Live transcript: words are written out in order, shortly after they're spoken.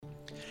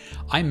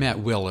I met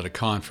Will at a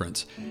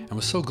conference and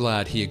was so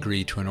glad he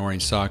agreed to an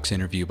Orange Socks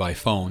interview by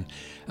phone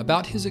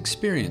about his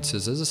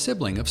experiences as a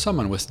sibling of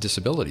someone with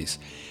disabilities.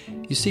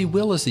 You see,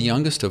 Will is the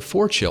youngest of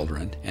 4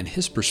 children, and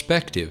his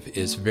perspective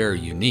is very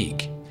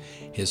unique.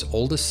 His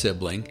oldest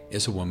sibling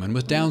is a woman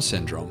with Down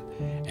syndrome,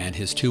 and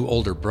his 2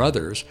 older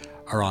brothers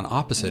are on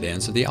opposite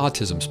ends of the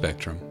autism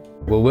spectrum.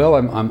 Well, Will,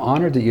 I'm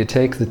honored that you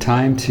take the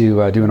time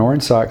to do an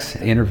Orange Socks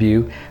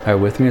interview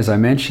with me. As I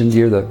mentioned,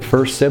 you're the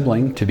first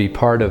sibling to be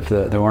part of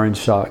the Orange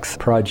Socks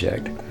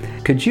project.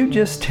 Could you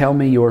just tell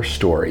me your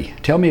story?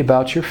 Tell me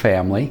about your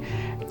family,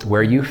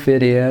 where you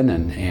fit in,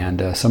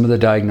 and some of the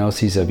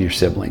diagnoses of your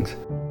siblings.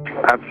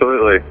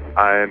 Absolutely.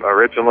 I'm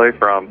originally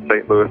from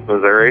St. Louis,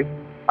 Missouri.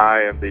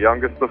 I am the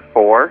youngest of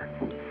 4,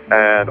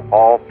 and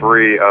all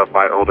 3 of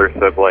my older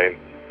siblings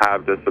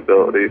have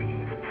disabilities.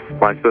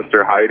 My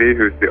sister Heidi,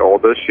 who's the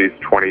oldest, she's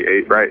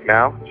 28 right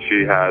now.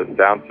 She has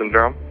Down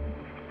syndrome.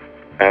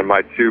 And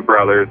my 2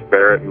 brothers,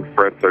 Barrett and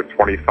Fritz, are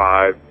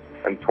 25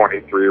 and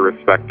 23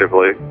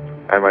 respectively.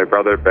 And my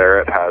brother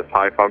Barrett has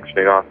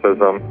high-functioning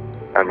autism,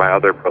 and my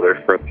other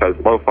brother Fritz has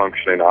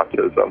low-functioning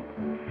autism.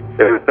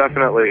 It was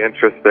definitely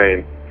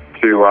interesting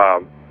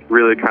to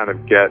really kind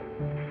of get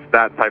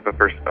that type of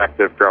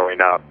perspective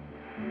growing up.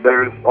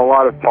 There's a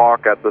lot of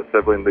talk at the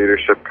Sibling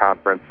Leadership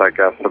Conference, I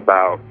guess,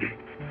 about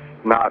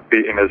not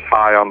being as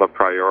high on the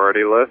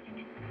priority list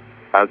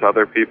as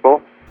other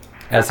people.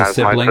 As a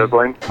sibling? My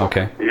sibling.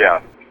 Okay.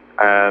 Yeah.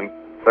 And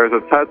there's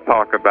a TED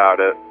Talk about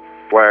it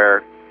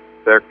where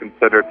they're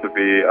considered to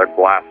be a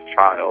glass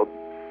child.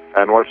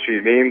 And what she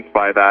means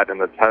by that in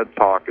the TED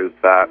Talk is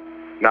that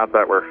not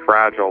that we're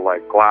fragile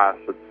like glass,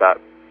 it's that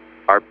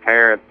our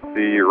parents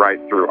see right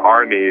through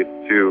our needs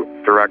to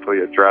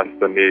directly address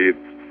the needs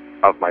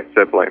of my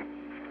siblings.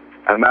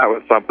 And that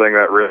was something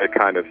that really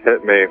kind of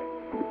hit me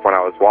when I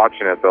was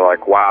watching it. They're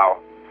like, wow,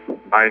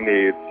 my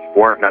needs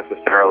weren't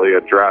necessarily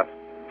addressed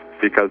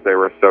because they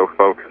were so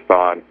focused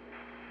on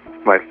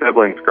my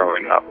siblings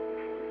growing up.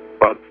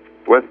 But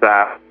with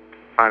that,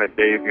 kind of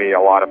gave me a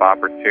lot of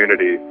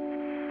opportunity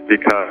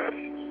because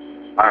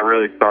I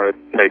really started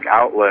to take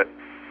outlet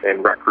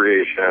in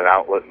recreation and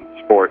outlet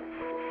in sports.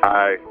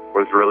 I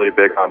was really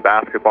big on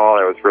basketball.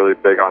 I was really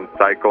big on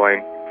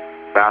cycling.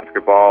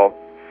 Basketball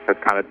has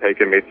kind of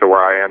taken me to where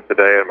I am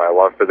today and my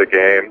love for the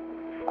game.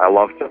 I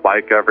love to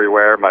bike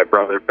everywhere. My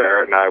brother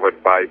Barrett and I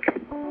would bike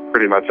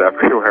pretty much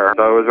everywhere.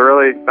 So it was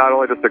really not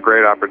only just a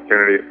great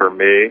opportunity for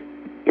me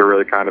to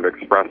really kind of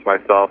express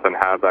myself and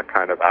have that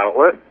kind of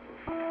outlet,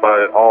 but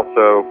it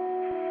also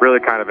really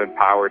kind of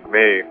empowered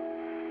me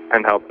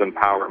and helped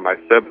empower my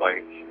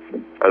siblings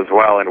as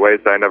well in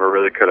ways that I never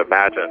really could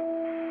imagine,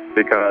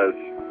 because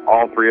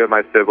all 3 of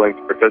my siblings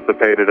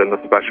participated in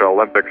the Special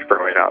Olympics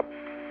growing up.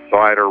 So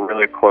I had a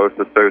really close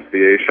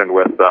association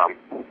with them.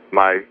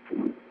 My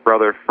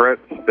brother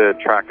Fritz did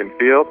track and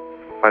field,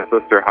 my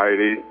sister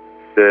Heidi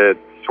did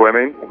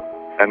swimming,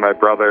 and my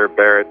brother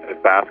Barrett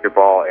did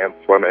basketball and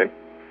swimming.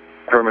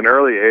 From an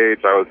early age,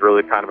 I was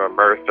really kind of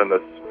immersed in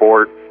the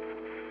sport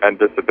and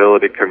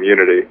disability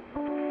community,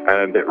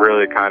 and it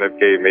really kind of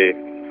gave me,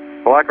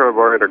 for lack of a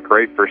word, a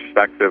great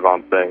perspective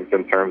on things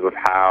in terms of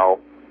how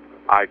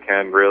I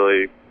can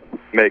really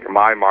make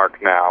my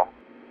mark now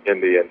in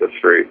the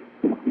industry.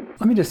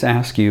 Let me just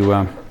ask you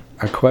a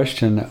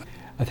question.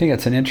 I think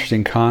it's an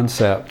interesting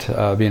concept,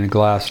 being a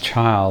glass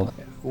child.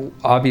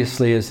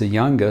 Obviously, as the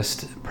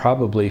youngest,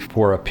 probably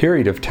for a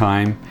period of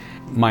time,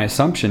 my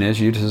assumption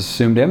is you just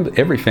assumed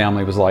every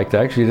family was like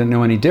that because you didn't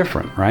know any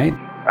different, right?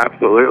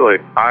 Absolutely.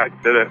 I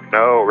didn't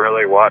know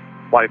really what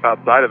life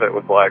outside of it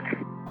was like.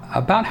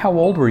 About how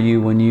old were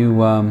you when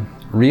you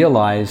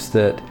realized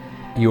that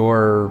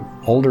your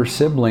older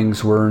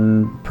siblings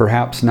were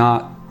perhaps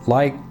not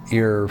like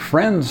your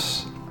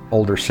friends'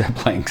 older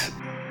siblings?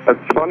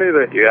 It's funny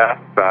that you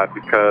asked that,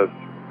 because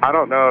I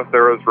don't know if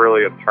there was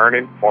really a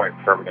turning point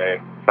for me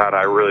that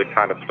I really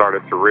kind of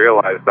started to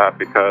realize that,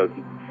 because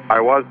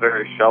I was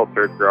very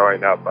sheltered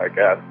growing up, I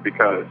guess,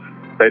 because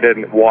they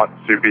didn't want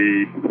to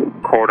be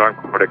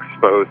quote-unquote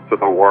exposed to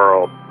the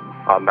world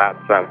on that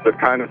sense. It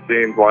kind of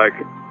seemed like,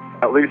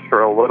 at least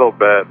for a little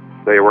bit,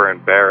 they were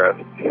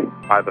embarrassed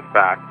by the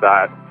fact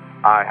that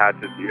I had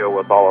to deal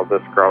with all of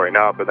this growing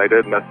up, and they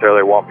didn't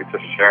necessarily want me to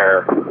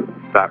share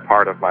that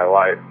part of my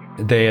life.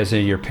 They, as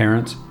in your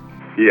parents?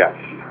 Yes.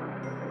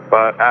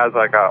 But as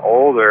I got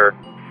older,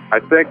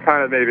 I think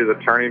kind of maybe the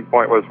turning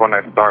point was when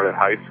I started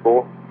high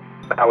school.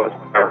 That was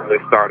when I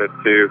really started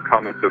to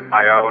come into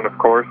my own, of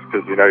course,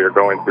 because, you know, you're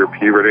going through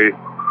puberty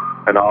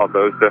and all of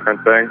those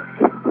different things.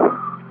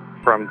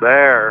 From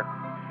there,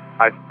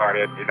 I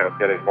started,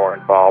 getting more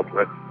involved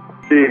with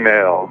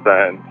females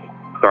and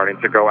starting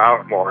to go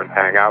out more and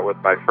hang out with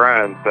my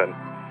friends. And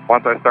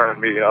once I started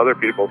meeting other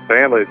people's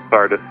families,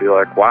 started to feel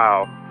like,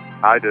 wow,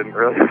 I didn't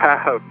really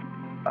have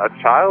a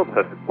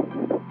childhood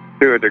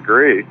to a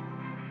degree,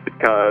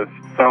 because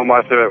so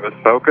much of it was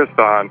focused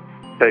on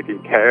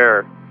taking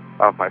care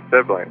of my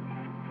siblings.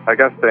 I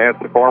guess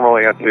to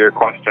formally answer your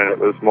question, it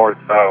was more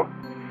so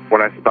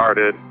when I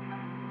started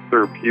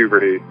through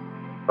puberty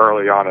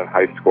early on in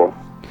high school.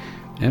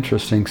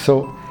 Interesting.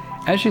 So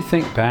As you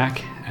think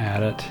back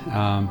at it,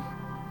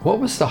 what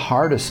was the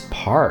hardest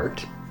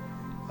part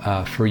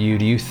for you,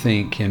 do you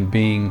think, in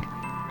being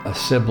a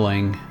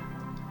sibling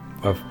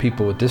of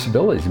people with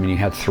disabilities? I mean, you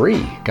had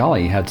three.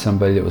 Golly, you had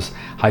somebody that was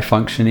high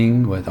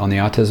functioning on the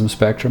autism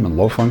spectrum and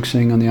low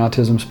functioning on the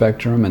autism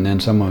spectrum, and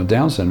then someone with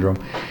Down syndrome.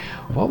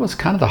 What was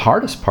kind of the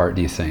hardest part,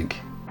 do you think?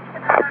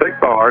 I think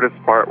the hardest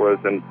part was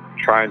in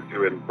trying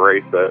to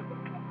embrace it.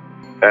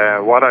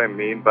 And what I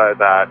mean by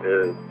that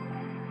is,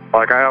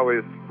 like, I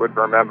always would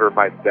remember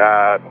my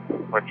dad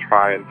would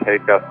try and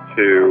take us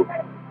to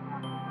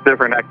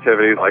different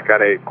activities like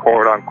that a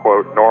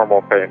quote-unquote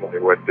normal family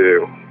would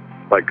do,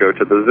 like go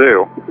to the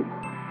zoo.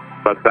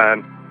 But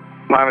then,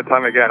 time and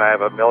time again, I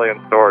have a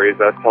million stories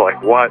as to,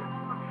 like, what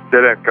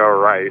didn't go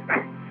right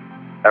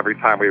every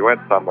time we went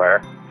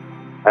somewhere.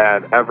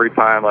 And every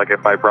time, like,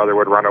 if my brother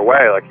would run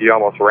away, like, he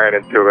almost ran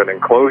into an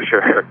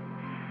enclosure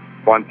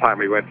one time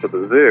we went to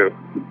the zoo.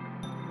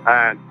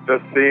 And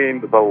just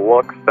seeing the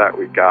looks that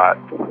we got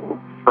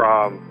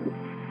from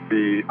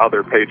the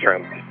other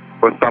patrons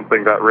was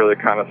something that really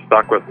kind of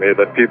stuck with me,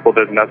 that people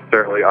didn't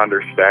necessarily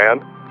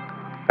understand,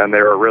 and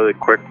they were really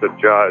quick to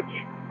judge.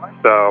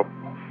 So,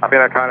 I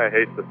mean, I kind of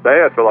hate to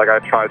say it, but, like, I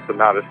tried to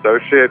not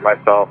associate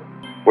myself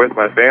with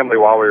my family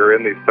while we were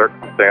in these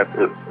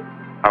circumstances.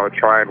 I would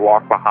try and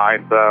walk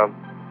behind them.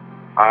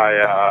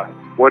 I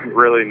wouldn't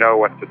really know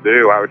what to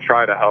do. I would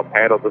try to help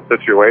handle the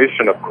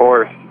situation, of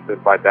course, if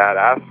my dad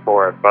asked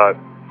for it, but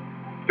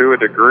to a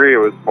degree, it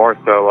was more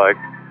so like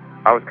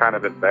I was kind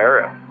of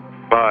embarrassed.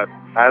 But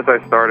as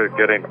I started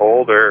getting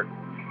older,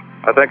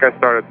 I think I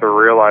started to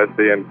realize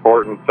the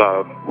importance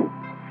of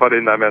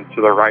putting them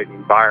into the right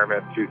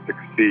environment to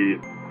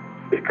succeed,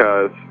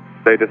 because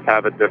they just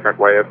have a different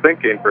way of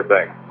thinking for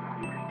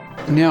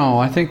things. No,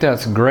 I think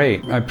that's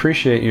great. I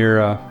appreciate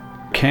your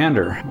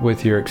candor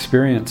with your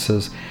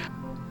experiences.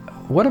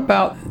 What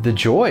about the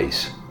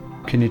joys?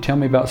 Can you tell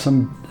me about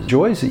some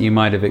joys that you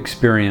might have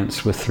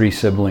experienced with three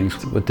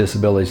siblings with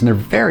disabilities? And they're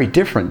very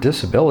different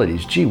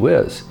disabilities. Gee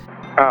whiz.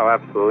 Oh,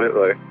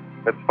 absolutely.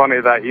 It's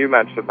funny that you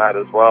mentioned that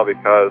as well,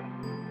 because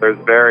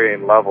there's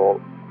varying levels.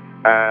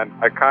 And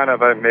I kind of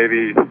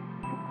maybe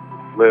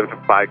lived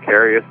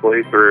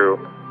vicariously through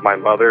my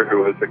mother,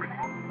 who was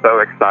so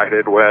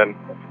excited when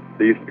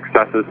these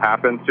successes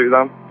happened to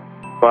them.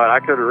 But I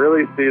could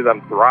really see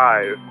them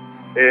thrive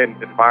in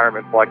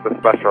environments like the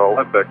Special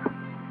Olympics.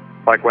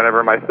 Like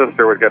whenever my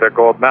sister would get a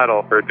gold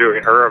medal for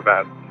doing her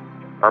events,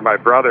 or my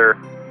brother,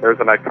 there's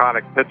an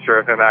iconic picture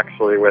of him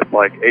actually with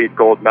like 8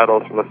 gold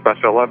medals from the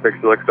Special Olympics.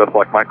 He looks just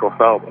like Michael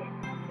Phelps.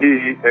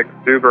 He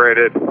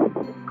exuberated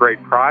great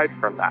pride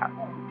from that.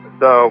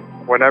 So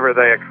whenever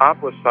they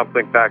accomplished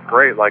something that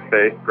great, like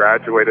they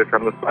graduated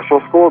from the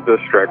special school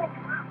district,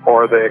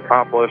 or they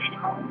accomplished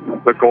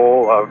the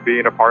goal of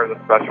being a part of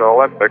the Special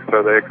Olympics,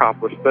 or they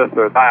accomplished this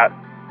or that,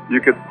 you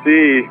could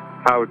see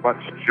how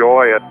much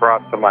joy it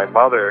brought to my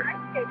mother,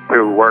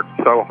 who worked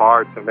so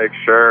hard to make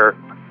sure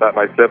that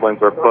my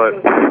siblings were put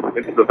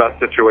into the best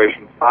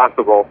situations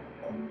possible.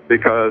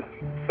 Because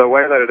the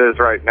way that it is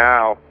right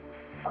now,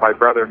 my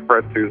brother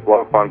Fritz, who's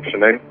low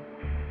functioning,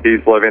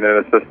 he's living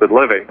in assisted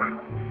living.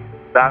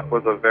 That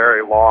was a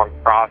very long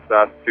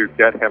process to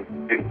get him,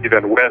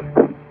 even with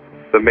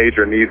the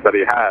major needs that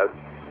he has.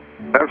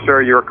 I'm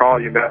sure you recall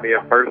you met me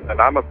in person.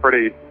 I'm a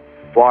pretty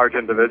large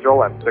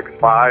individual. I'm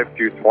 6'5",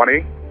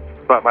 220.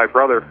 But my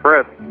brother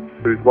Fritz,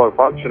 who's low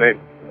functioning,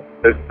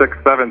 is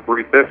 6'7",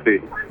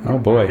 350. Oh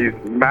boy. He's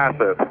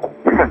massive.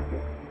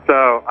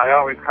 So I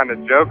always kind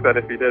of joke that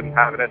if he didn't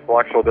have an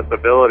intellectual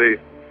disability,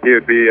 he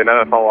would be an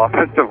NFL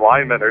offensive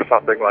lineman or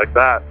something like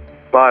that.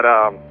 But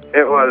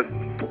it was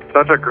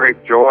such a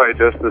great joy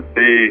just to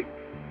see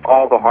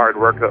all the hard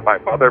work that my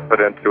mother put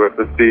into it,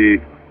 to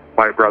see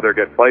my brother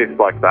get placed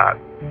like that.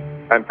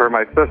 And for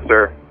my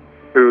sister,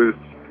 who's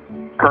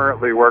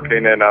currently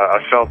working in a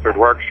sheltered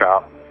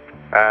workshop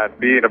and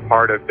being a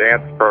part of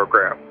dance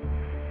programs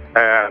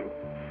and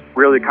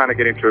really kind of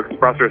getting to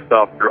express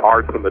herself through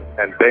arts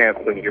and dance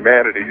and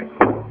humanities.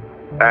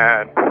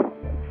 And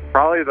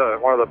probably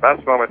one of the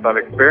best moments I've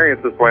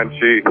experienced is when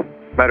she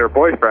met her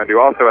boyfriend, who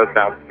also has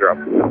Down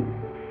syndrome.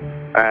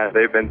 And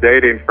they've been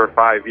dating for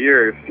 5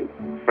 years,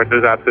 which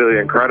is absolutely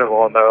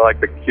incredible, and they're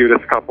like the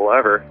cutest couple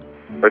ever,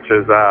 which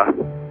is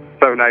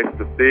so nice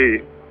to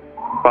see.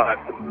 But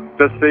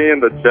just seeing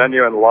the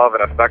genuine love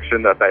and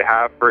affection that they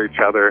have for each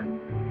other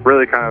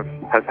really kind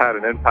of has had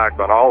an impact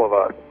on all of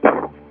us.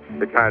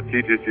 It kind of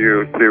teaches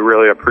you to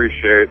really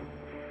appreciate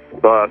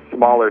the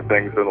smaller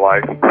things in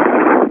life.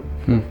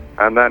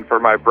 And then for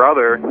my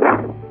brother,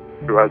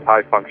 who has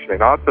high functioning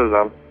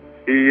autism,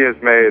 he has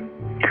made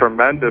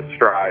tremendous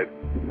strides.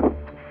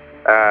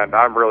 And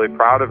I'm really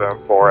proud of him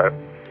for it,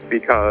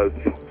 because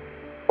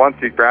once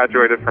he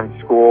graduated from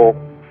school,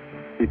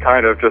 he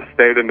kind of just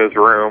stayed in his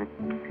room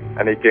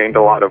and he gained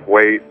a lot of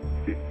weight.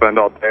 He spent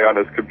all day on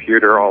his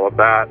computer, all of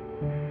that.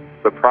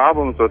 The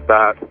problems with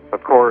that,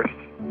 of course,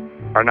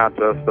 are not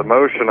just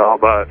emotional,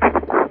 but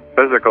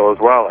physical as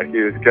well. Like,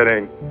 he was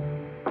getting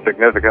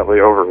significantly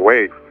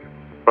overweight.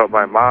 but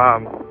my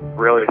mom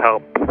really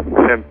helped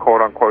him,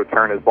 quote unquote,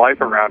 turn his life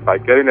around by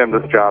getting him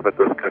this job at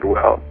this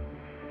Goodwill,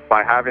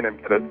 by having him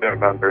get a gym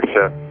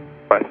membership,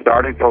 by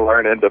starting to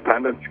learn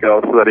independent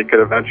skills so that he could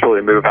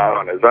eventually move out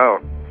on his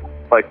own.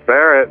 Like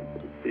Barrett,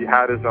 he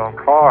had his own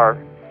car,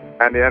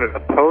 and he ended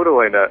up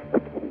totaling it.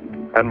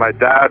 And my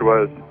dad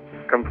was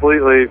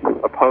completely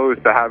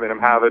opposed to having him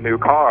have a new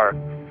car.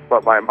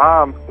 But my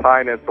mom,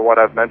 tying into what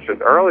I've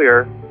mentioned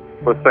earlier,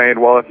 was saying,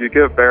 well, if you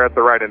give Barrett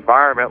the right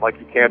environment, like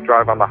he can't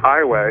drive on the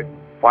highway,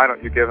 why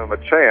don't you give him a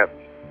chance?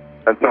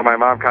 And so my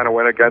mom kind of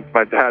went against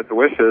my dad's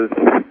wishes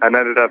and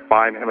ended up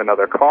buying him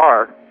another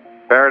car.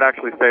 Barrett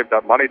actually saved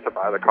up money to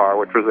buy the car,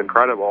 which was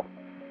incredible.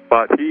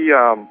 But he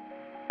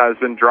has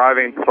been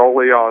driving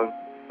solely on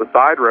the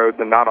side roads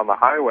and not on the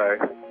highway,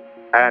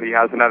 and he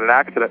hasn't had an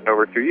accident in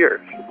over 2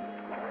 years.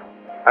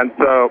 And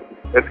so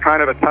it's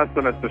kind of a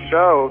testament to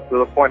show, to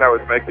the point I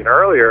was making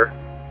earlier,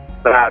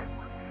 that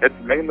it's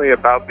mainly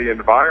about the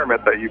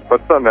environment that you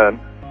put them in,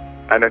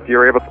 and if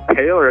you're able to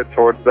tailor it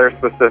towards their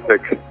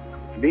specific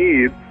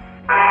needs,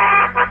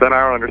 then I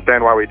don't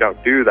understand why we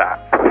don't do that.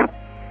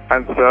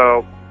 And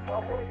so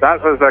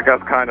that was, I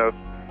guess, kind of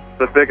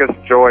the biggest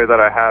joy that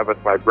I have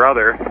with my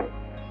brother.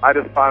 I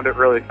just found it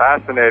really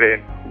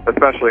fascinating,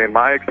 especially in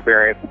my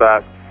experience,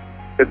 that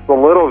it's the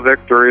little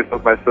victories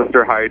with my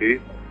sister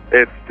Heidi.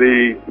 It's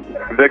the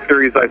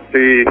victories I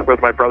see with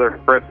my brother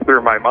Fritz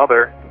through my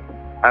mother.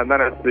 And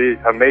then it's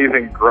the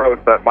amazing growth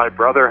that my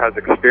brother has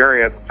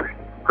experienced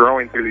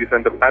growing through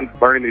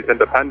learning these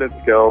independent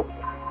skills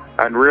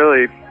and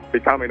really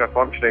becoming a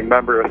functioning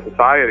member of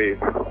society.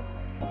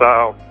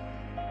 So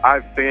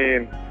I've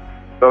seen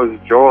those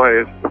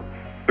joys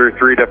through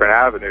 3 different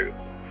avenues.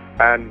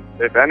 And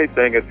if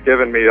anything, it's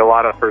given me a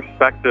lot of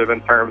perspective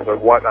in terms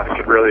of what I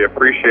should really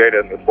appreciate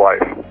in this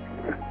life,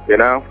 you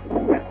know?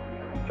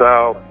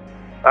 So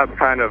that's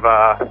kind of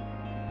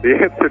the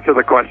answer to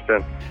the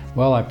question.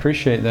 Well, I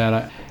appreciate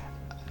that.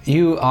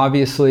 You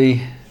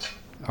obviously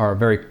are a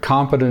very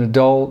competent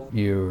adult.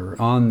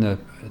 You're on the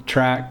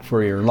track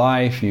for your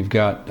life. You've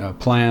got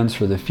plans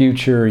for the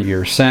future.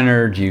 You're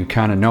centered. You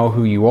kind of know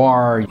who you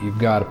are. You've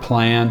got a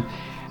plan.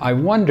 I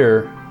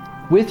wonder,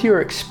 with your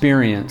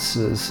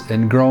experiences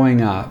in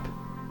growing up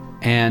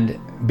and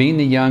being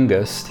the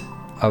youngest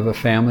of a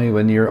family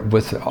when you're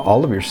with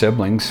all of your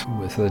siblings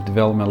with a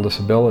developmental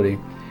disability,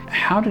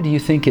 how did you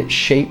think it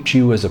shaped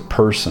you as a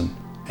person?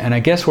 And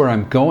I guess where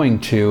I'm going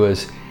to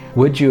is,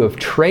 would you have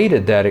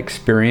traded that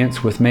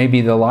experience with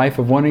maybe the life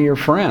of one of your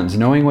friends,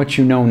 knowing what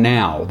you know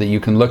now that you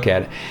can look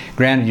at it?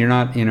 Granted, you're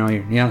not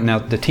now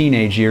the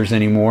teenage years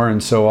anymore,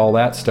 and so all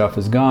that stuff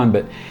is gone,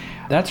 but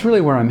that's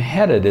really where I'm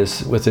headed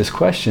is with this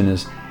question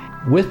is,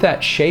 with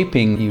that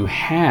shaping you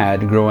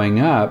had growing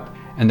up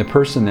and the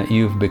person that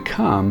you've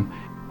become,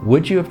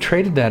 would you have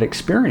traded that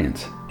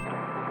experience?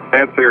 To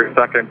answer your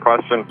second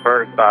question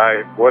first,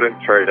 I wouldn't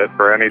trade it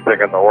for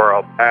anything in the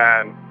world.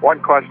 And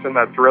one question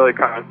that's really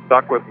kind of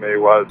stuck with me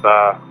was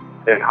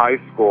in high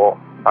school,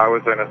 I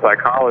was in a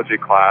psychology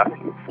class.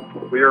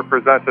 We were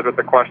presented with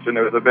the question,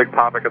 it was a big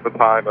topic at the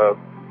time, of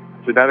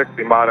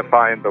genetically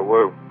modifying the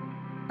womb.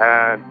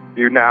 And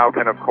you now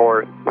can, of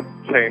course,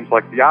 change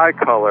like the eye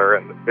color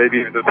and maybe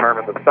even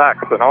determine the sex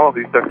and all of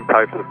these different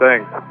types of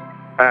things.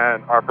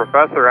 And our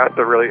professor asked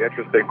a really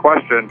interesting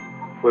question,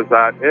 was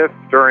that if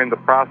during the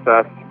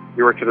process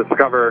you were to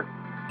discover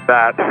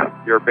that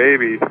your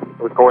baby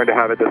was going to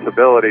have a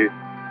disability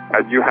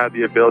and you had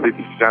the ability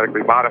to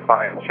genetically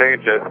modify and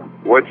change it,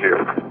 would you?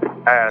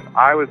 And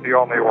I was the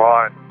only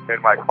one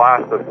in my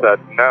class that said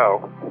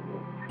no.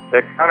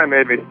 It kind of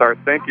made me start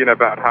thinking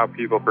about how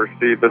people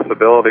perceive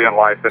disability in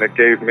life, and it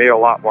gave me a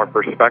lot more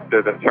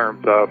perspective in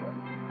terms of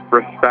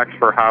respect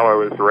for how I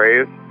was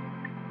raised.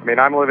 I mean,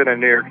 I'm living in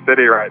New York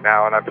City right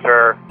now, and I'm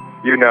sure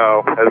you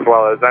know, as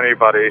well as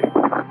anybody,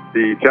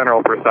 the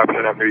general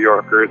perception of New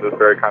Yorkers is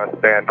very kind of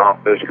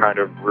standoffish, kind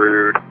of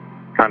rude,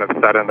 kind of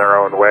set in their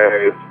own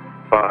ways.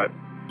 But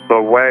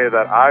the way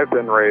that I've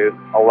been raised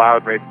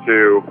allowed me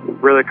to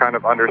really kind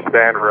of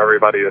understand where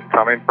everybody is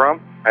coming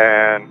from,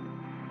 and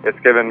it's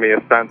given me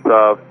a sense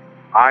of,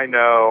 I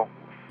know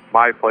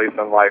my place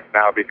in life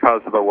now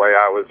because of the way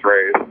I was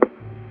raised.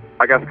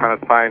 I guess kind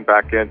of tying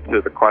back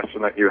into the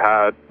question that you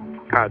had,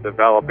 kind of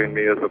developing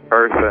me as a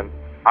person,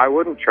 I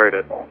wouldn't trade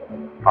it.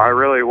 I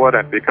really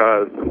wouldn't,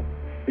 because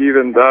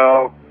even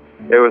though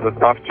it was a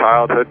tough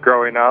childhood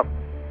growing up,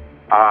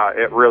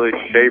 it really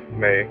shaped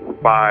me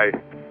by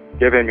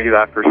giving me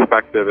that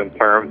perspective in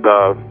terms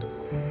of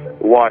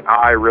what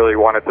I really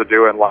wanted to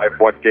do in life,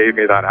 what gave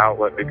me that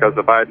outlet. Because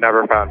if I had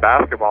never found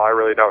basketball, I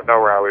really don't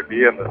know where I would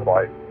be in this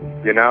life,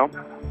 you know?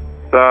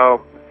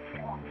 So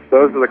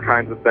those are the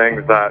kinds of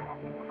things that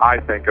I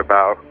think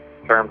about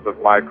in terms of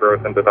my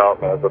growth and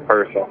development as a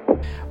person.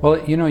 Well,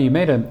 you know, you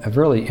made a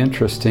really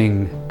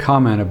interesting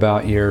comment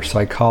about your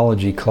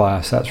psychology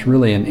class. That's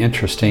really an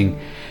interesting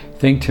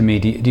thing to me.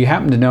 Do you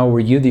happen to know, were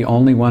you the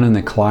only one in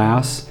the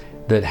class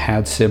that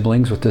had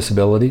siblings with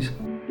disabilities?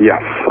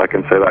 Yes, I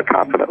can say that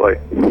confidently.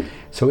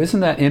 So isn't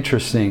that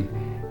interesting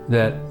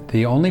that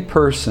the only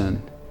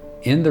person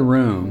in the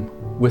room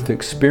with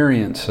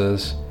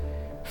experiences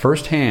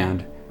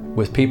firsthand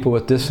with people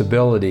with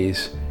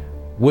disabilities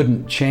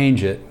wouldn't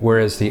change it,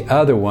 whereas the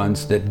other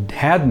ones that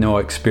had no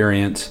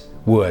experience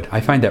would.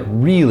 I find that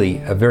really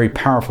a very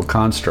powerful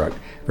construct,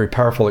 very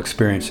powerful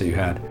experience that you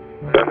had.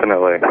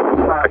 Definitely.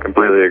 I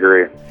completely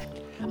agree.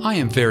 I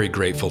am very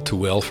grateful to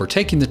Will for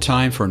taking the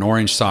time for an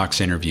Orange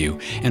Socks interview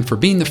and for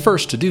being the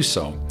first to do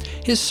so.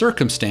 His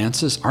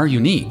circumstances are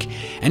unique,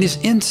 and his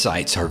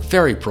insights are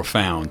very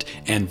profound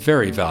and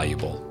very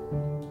valuable.